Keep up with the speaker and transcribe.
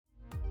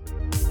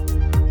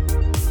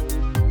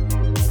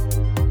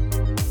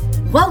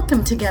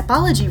Welcome to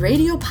Gapology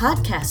Radio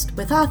Podcast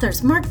with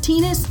authors Mark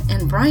Tienes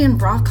and Brian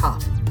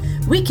Brockhoff.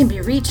 We can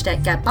be reached at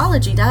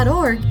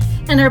gapology.org,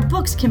 and our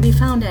books can be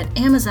found at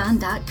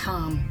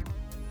amazon.com.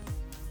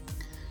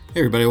 Hey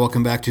everybody,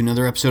 welcome back to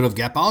another episode of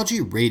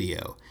Gapology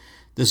Radio.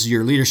 This is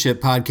your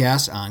leadership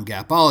podcast on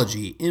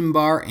Gapology,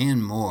 IMBAR,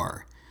 and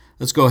more.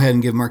 Let's go ahead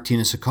and give Mark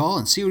Tienes a call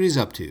and see what he's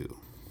up to.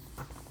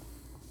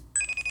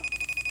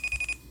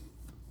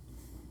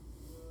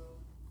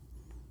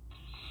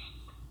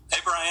 Hey,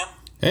 Brian.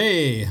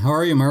 Hey, how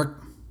are you,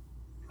 Mark?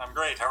 I'm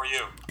great. How are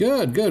you?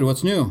 Good.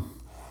 What's new?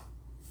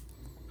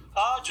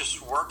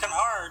 Just working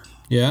hard.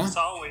 Yeah?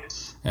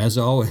 As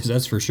always,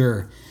 that's for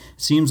sure.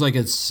 Seems like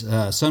it's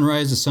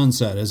sunrise to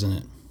sunset, isn't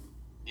it?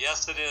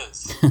 Yes, it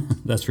is.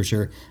 That's for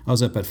sure. I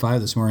was up at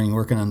 5 this morning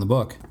working on the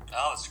book.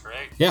 Oh, that's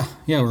great. Yeah,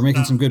 we're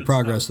making some good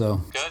progress,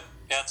 though. Good.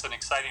 Yeah, it's an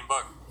exciting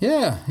book.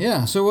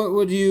 Yeah. So what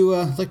would you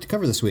like to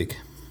cover this week?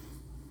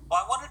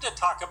 Well, I wanted to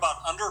talk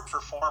about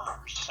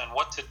underperformers and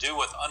what to do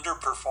with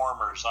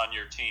underperformers on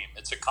your team.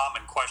 It's a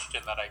common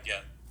question that I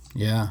get.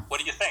 Yeah. What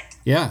do you think?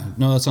 Yeah,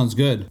 no, that sounds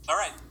good. All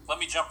right, let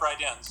me jump right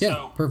in. Yeah,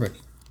 So,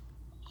 perfect.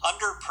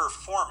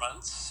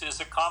 underperformance is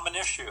a common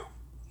issue.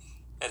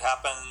 It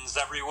happens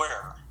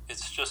everywhere.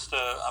 It's just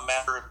a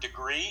matter of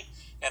degree,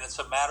 and it's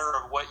a matter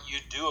of what you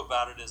do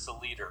about it as a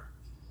leader.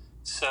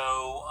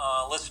 So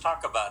let's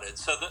talk about it.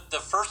 So the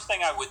first thing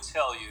I would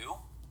tell you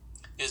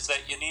is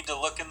that you need to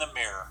look in the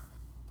mirror,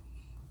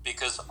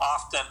 because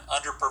often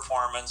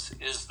underperformance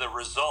is the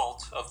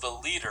result of the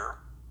leader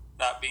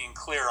not being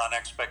clear on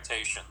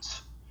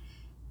expectations.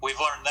 We've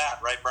learned that,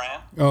 right,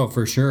 Brian? Oh,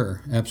 for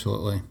sure.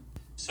 Absolutely.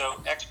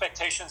 So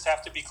expectations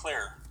have to be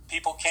clear.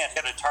 People can't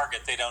hit a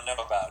target they don't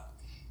know about.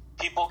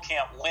 People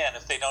can't win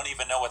if they don't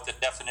even know what the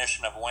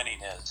definition of winning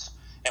is.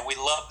 And we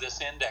love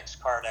this index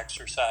card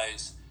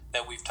exercise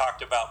that we've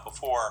talked about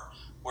before,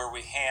 where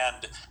we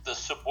hand the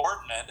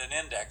subordinate an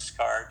index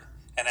card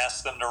and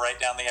ask them to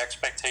write down the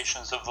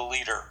expectations of the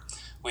leader.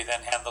 We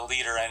then hand the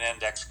leader an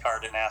index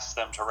card and ask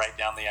them to write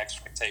down the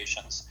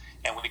expectations.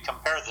 And we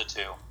compare the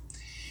two.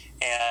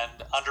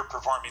 And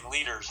underperforming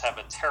leaders have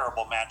a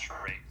terrible match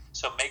rate.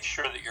 So make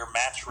sure that your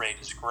match rate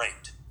is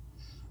great.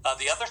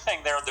 The other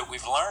thing there that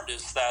we've learned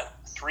is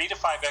that 3 to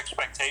 5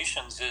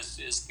 expectations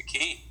is the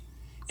key.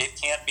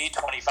 It can't be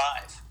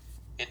 25.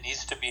 It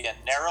needs to be a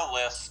narrow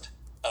list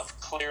of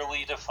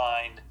clearly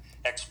defined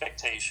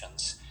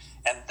expectations.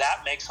 And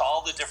that makes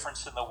all the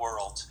difference in the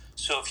world.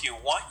 So if you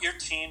want your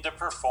team to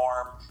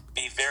perform,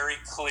 be very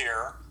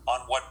clear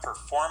on what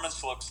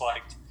performance looks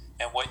like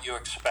and what you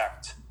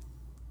expect.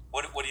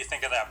 What do you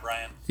think of that,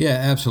 Brian? Yeah,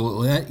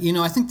 absolutely.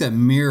 I think that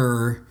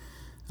mirror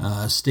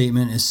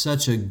statement is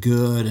such a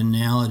good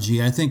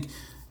analogy. I think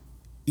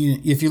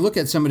if you look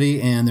at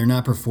somebody and they're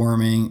not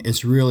performing,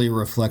 it's really a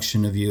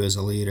reflection of you as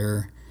a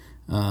leader.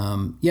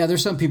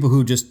 There's some people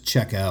who just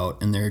check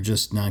out and they're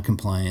just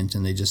non-compliant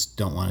and they just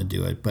don't want to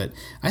do it. But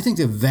I think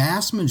the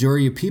vast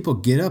majority of people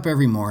get up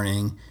every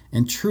morning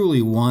and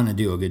truly want to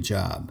do a good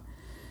job.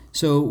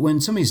 So when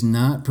somebody's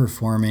not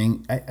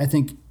performing, I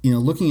think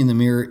looking in the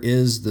mirror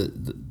is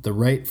the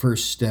right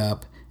first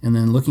step, and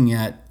then looking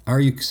at, are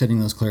you setting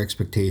those clear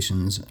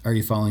expectations? Are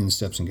you following the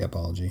steps in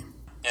Gapology?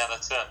 Yeah,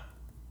 that's it.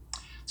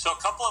 So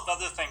a couple of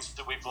other things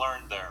that we've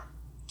learned there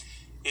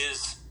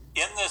is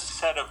in this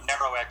set of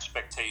narrow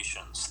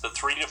expectations, the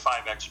 3 to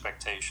 5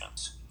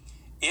 expectations,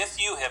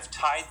 if you have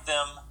tied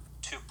them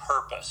to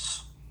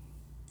purpose,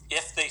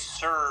 if they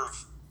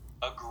serve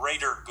a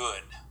greater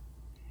good,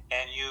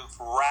 and you've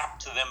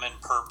wrapped them in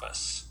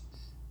purpose,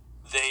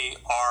 they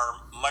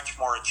are much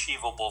more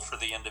achievable for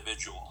the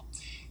individual.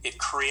 It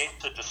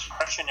creates a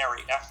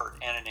discretionary effort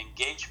and an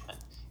engagement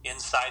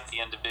inside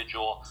the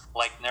individual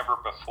like never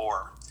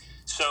before.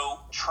 So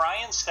try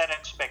and set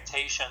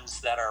expectations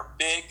that are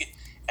big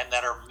and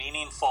that are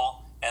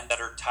meaningful and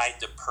that are tied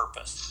to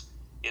purpose.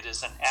 It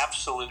is an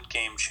absolute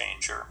game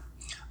changer.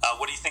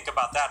 What do you think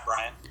about that,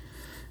 Brian?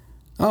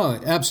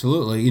 Oh,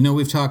 absolutely.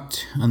 We've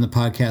talked on the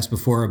podcast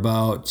before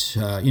about,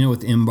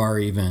 with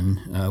IMBAR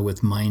even,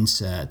 with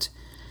mindset.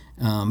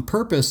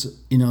 Purpose,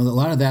 a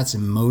lot of that's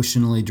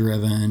emotionally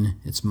driven.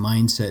 It's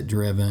mindset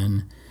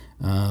driven.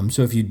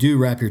 So if you do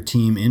wrap your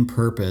team in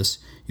purpose,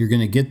 you're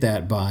going to get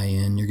that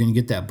buy-in. You're going to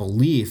get that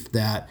belief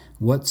that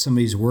what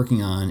somebody's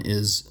working on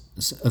is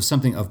of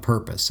something of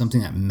purpose,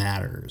 something that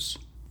matters.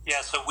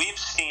 Yeah, so we've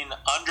seen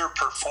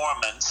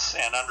underperformance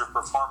and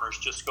underperformers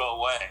just go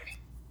away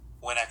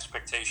when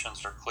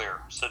expectations are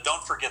clear. So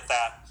don't forget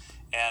that,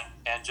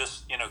 and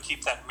just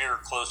keep that mirror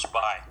close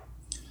by.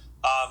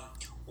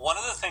 One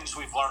of the things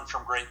we've learned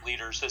from great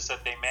leaders is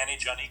that they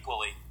manage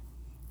unequally.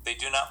 They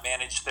do not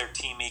manage their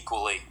team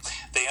equally.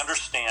 They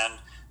understand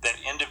that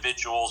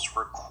individuals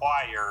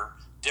require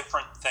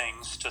different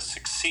things to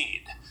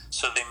succeed.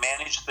 So they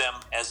manage them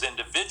as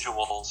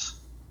individuals,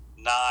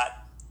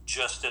 not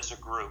just as a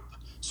group.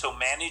 So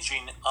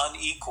managing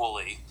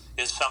unequally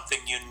is something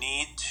you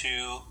need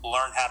to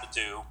learn how to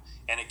do,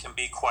 and it can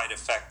be quite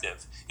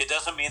effective. It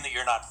doesn't mean that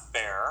you're not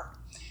fair.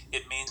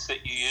 It means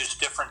that you use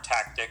different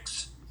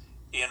tactics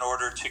in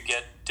order to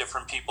get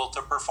different people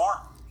to perform.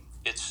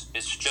 It's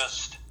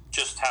just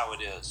how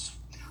it is.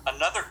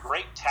 Another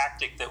great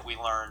tactic that we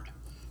learned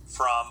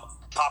from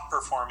top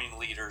performing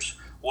leaders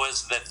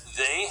was that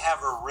they have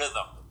a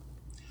rhythm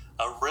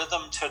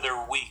to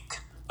their week,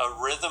 a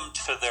rhythm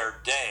to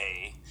their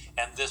day,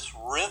 and this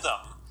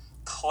rhythm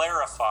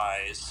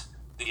clarifies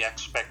the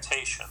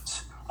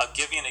expectations. I'll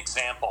give you an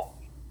example.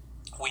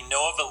 We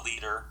know of a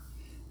leader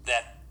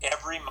that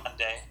every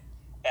Monday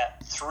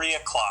at 3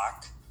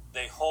 o'clock,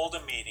 they hold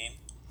a meeting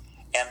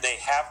and they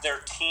have their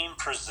team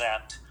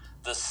present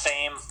the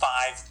same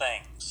 5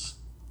 things.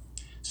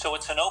 So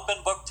it's an open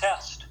book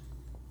test.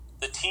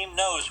 The team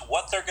knows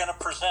what they're going to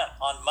present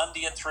on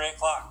Monday at 3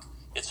 o'clock.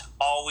 It's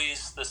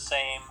always the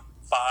same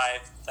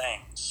 5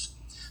 things.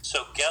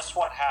 So guess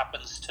what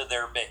happens to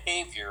their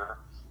behavior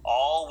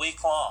all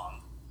week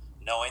long,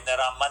 knowing that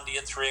on Monday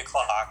at 3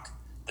 o'clock,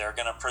 they're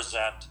going to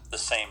present the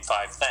same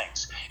 5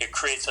 things. It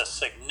creates a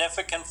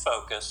significant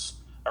focus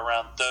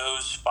around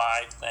those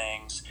 5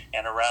 things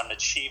and around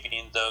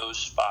achieving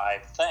those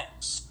 5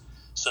 things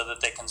so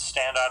that they can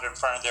stand out in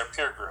front of their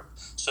peer group,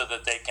 so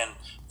that they can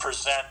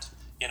present,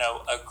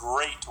 a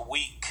great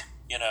week,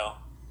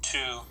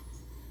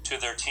 to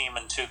their team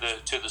and to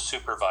the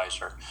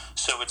supervisor.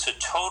 So it's a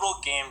total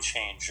game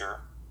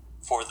changer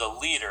for the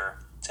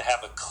leader to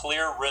have a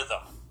clear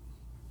rhythm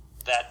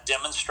that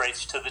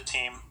demonstrates to the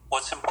team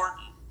what's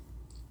important.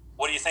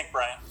 What do you think,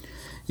 Brian?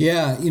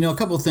 Yeah, a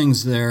couple of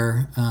things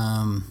there.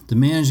 The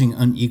managing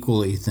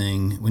unequally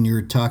thing, when you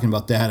were talking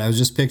about that, I was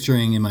just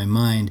picturing in my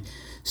mind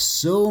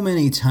so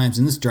many times,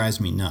 and this drives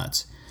me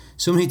nuts,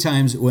 so many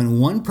times when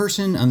one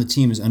person on the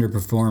team is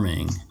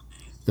underperforming,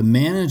 the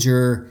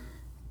manager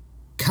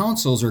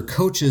counsels or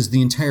coaches the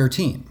entire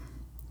team.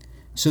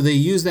 So they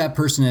use that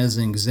person as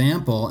an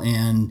example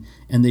and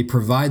they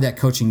provide that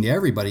coaching to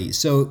everybody.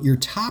 So your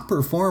top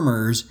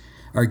performers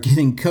are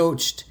getting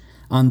coached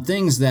on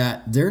things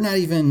that they're not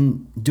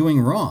even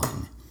doing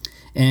wrong.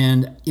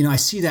 And, I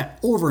see that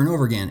over and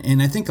over again.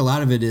 And I think a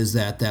lot of it is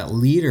that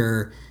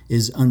leader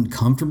is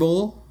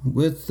uncomfortable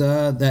with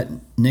that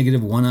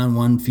negative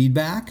one-on-one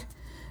feedback.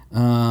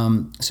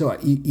 So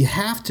you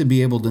have to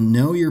be able to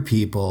know your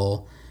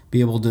people,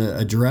 be able to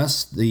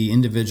address the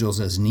individuals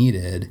as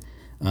needed,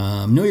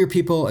 know your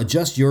people,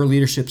 adjust your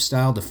leadership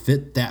style to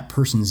fit that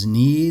person's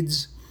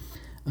needs.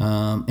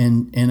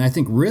 And I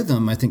think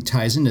rhythm,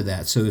 ties into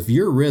that. So if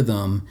your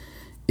rhythm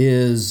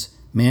is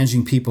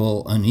managing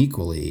people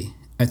unequally,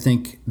 I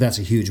think that's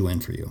a huge win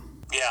for you.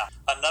 Yeah.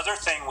 Another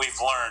thing we've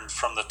learned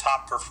from the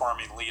top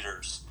performing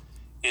leaders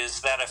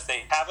is that if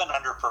they have an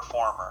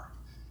underperformer,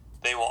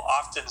 they will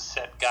often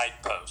set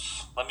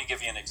guideposts. Let me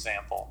give you an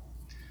example.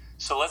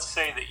 So let's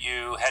say that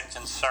you had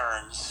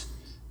concerns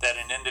that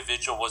an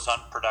individual was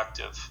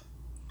unproductive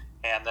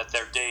and that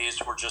their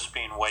days were just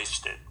being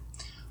wasted.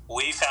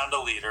 We found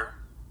a leader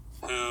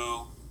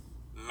who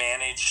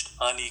managed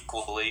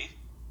unequally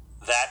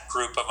that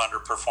group of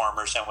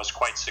underperformers and was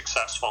quite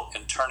successful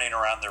in turning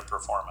around their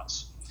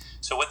performance.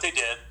 So what they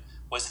did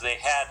was they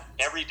had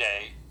every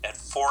day at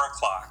 4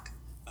 o'clock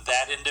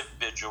that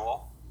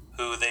individual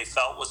who they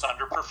felt was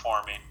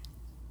underperforming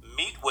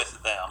meet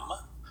with them,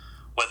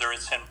 whether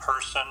it's in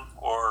person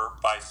or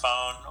by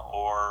phone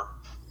or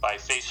by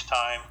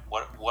FaceTime,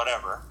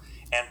 whatever,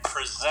 and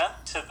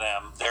present to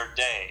them their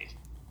day,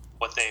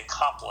 what they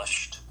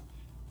accomplished,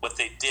 what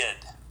they did,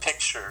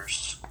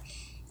 pictures,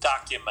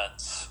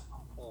 documents,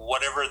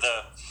 whatever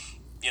the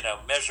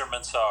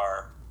measurements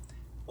are,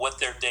 what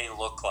their day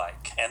looked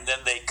like. And then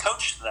they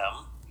coached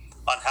them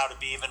on how to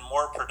be even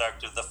more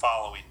productive the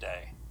following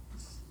day.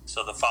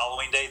 So the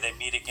following day, they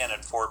meet again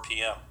at 4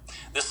 p.m.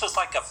 This is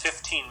like a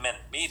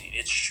 15-minute meeting.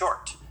 It's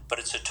short, but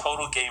it's a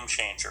total game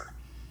changer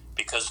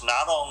because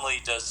not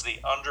only does the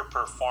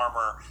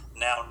underperformer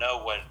now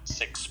know what's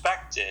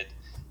expected,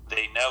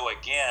 they know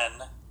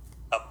again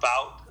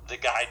about the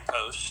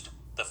guidepost,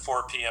 the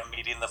 4 p.m.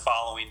 meeting the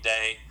following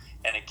day,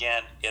 and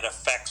again, it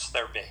affects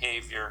their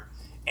behavior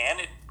and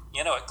it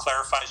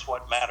clarifies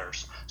what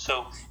matters.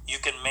 So you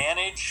can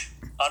manage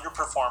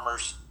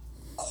underperformers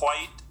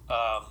quite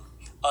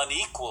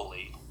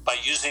unequally by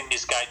using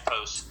these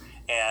guideposts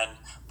and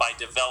by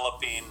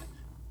developing,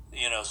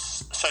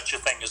 such a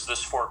thing as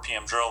this 4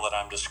 p.m. drill that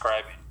I'm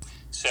describing.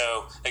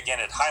 So again,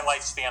 it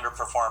highlights the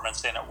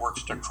underperformance and it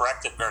works to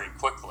correct it very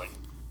quickly.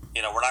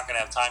 We're not going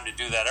to have time to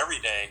do that every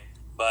day,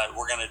 but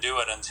we're going to do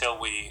it until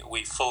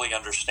we fully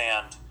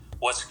understand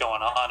what's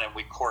going on and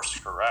we course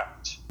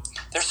correct.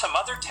 There's some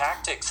other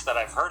tactics that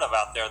I've heard of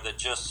out there that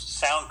just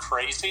sound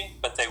crazy,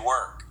 but they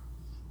work.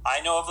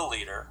 I know of a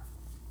leader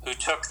who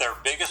took their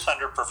biggest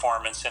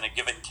underperformance in a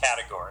given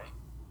category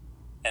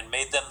and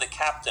made them the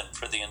captain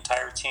for the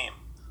entire team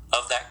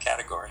of that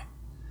category.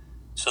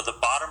 So the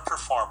bottom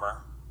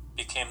performer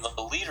became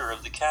the leader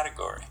of the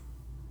category.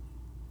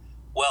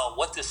 Well,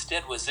 what this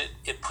did was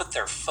it put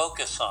their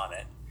focus on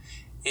it.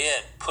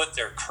 It put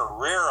their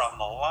career on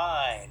the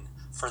line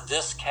for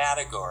this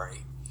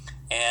category.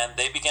 And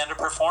they began to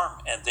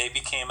perform, and they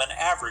became an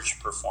average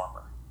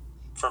performer.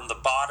 From the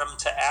bottom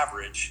to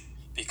average,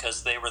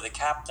 because they were the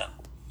captain.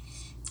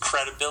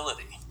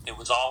 Credibility. It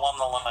was all on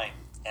the line,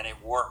 and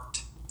it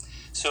worked.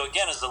 So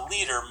again, as a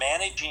leader,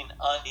 managing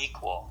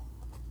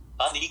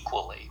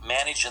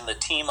managing the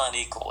team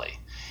unequally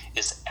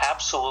is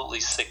absolutely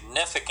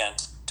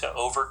significant to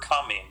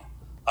overcoming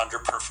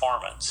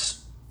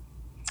underperformance.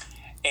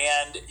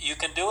 And you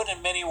can do it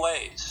in many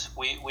ways.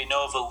 We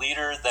know of a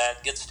leader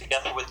that gets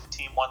together with the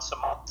team once a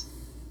month,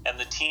 and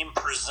the team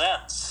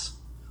presents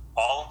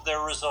all of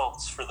their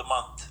results for the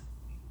month.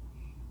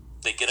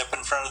 They get up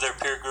in front of their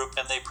peer group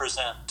and they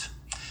present.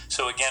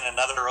 So again,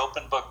 another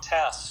open book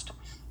test,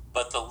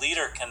 but the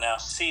leader can now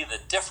see the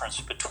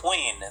difference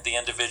between the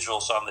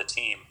individuals on the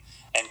team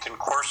and can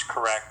course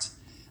correct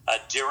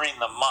during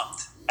the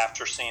month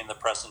after seeing the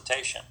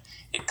presentation.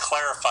 It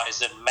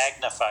clarifies and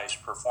magnifies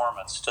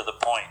performance to the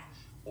point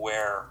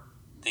where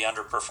the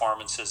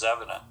underperformance is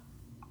evident.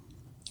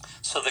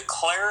 So the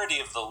clarity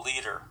of the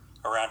leader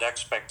around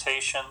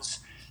expectations,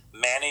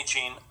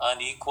 managing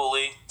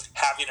unequally,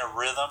 having a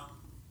rhythm,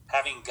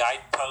 having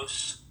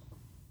guideposts,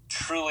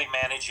 truly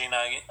managing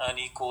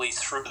unequally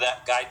through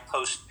that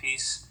guidepost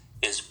piece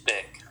is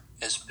big.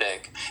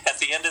 At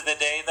the end of the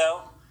day,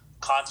 though,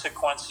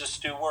 consequences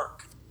do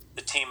work.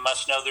 The team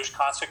must know there's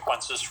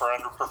consequences for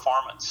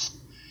underperformance.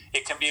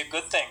 It can be a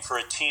good thing for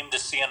a team to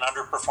see an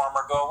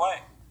underperformer go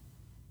away.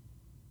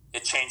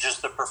 It changes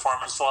the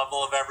performance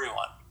level of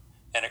everyone,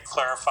 and it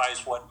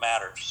clarifies what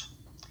matters.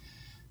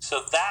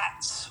 So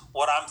that's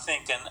what I'm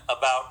thinking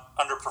about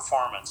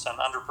underperformance and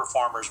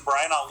underperformers.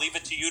 Brian, I'll leave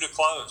it to you to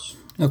close.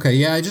 Okay,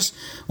 yeah, I just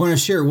want to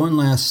share one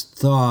last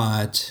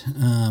thought.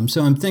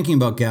 So I'm thinking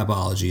about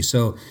gapology.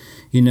 So,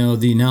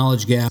 the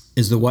knowledge gap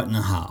is the what and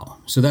the how.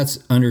 So that's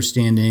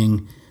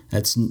understanding,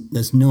 that's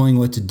knowing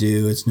what to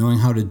do, it's knowing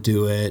how to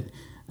do it.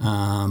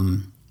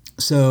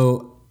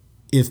 So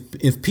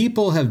if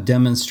people have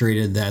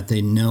demonstrated that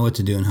they know what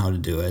to do and how to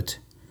do it,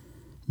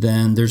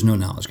 then there's no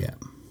knowledge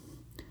gap.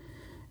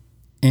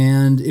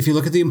 And if you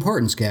look at the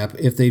importance gap,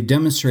 if they've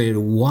demonstrated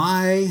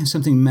why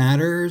something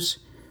matters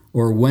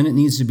or when it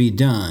needs to be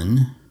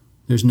done,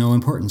 there's no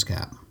importance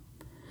gap.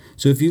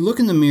 So if you look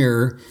in the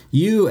mirror,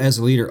 you as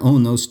a leader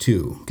own those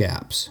two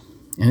gaps.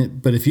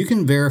 But if you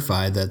can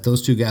verify that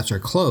those two gaps are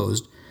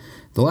closed,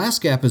 the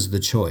last gap is the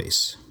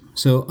choice.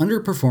 So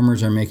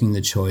underperformers are making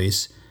the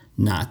choice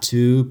not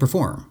to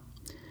perform.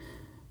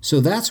 So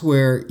that's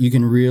where you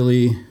can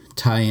really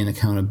tie in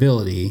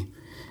accountability.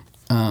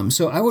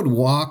 So I would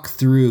walk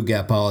through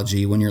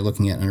gapology when you're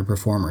looking at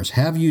underperformers.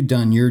 Have you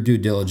done your due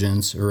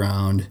diligence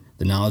around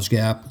the knowledge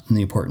gap and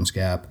the importance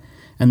gap?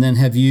 And then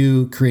have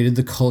you created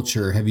the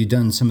culture? Have you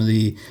done some of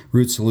the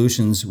root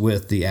solutions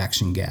with the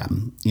action gap?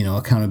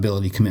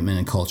 Accountability, commitment,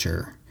 and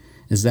culture.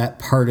 Is that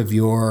part of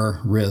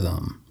your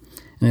rhythm?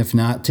 And if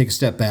not, take a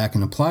step back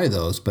and apply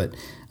those. But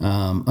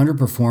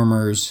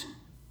underperformers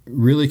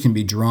really can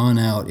be drawn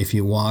out if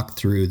you walk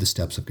through the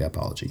steps of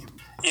gapology.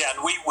 Yeah,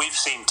 and we've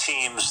seen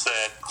teams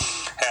that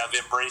have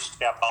embraced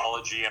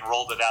gapology and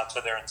rolled it out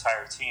to their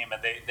entire team,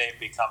 and they've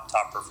become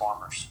top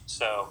performers.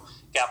 So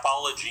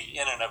gapology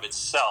in and of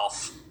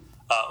itself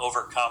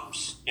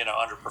overcomes,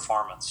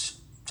 underperformance.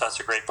 So that's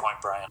a great point,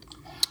 Brian.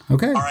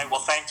 Okay. All right, well,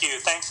 thank you.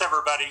 Thanks,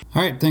 everybody.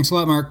 All right, thanks a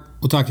lot, Mark.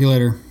 We'll talk to you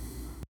later.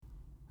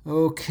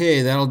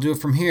 Okay, that'll do it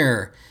from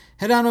here.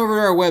 Head on over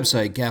to our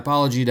website,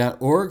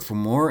 gapology.org, for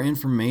more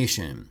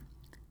information.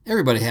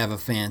 Everybody have a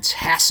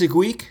fantastic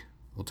week.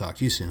 We'll talk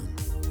to you soon.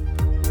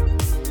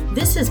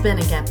 This has been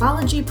a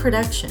Gapology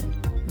production.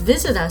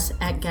 Visit us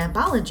at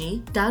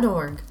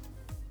gapology.org.